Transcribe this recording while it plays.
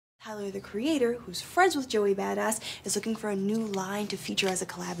Tyler, the creator, who's friends with Joey Badass, is looking for a new line to feature as a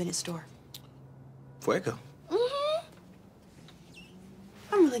collab in his store. Fuego. Mm-hmm.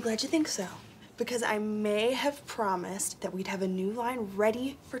 I'm really glad you think so, because I may have promised that we'd have a new line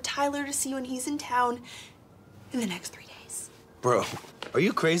ready for Tyler to see when he's in town in the next 3 days. Bro, are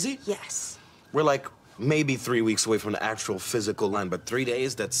you crazy? Yes. We're like maybe 3 weeks away from the actual physical line, but 3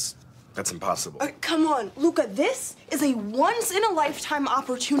 days, that's impossible. Come on, Luca, this is a once-in-a-lifetime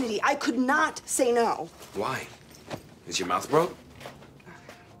opportunity. I could not say no. Why? Is your mouth broke?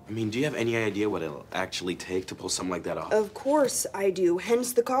 I mean, do you have any idea what it'll actually take to pull something like that off? Of course I do,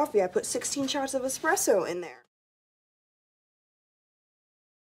 hence the coffee. I put 16 shots of espresso in there.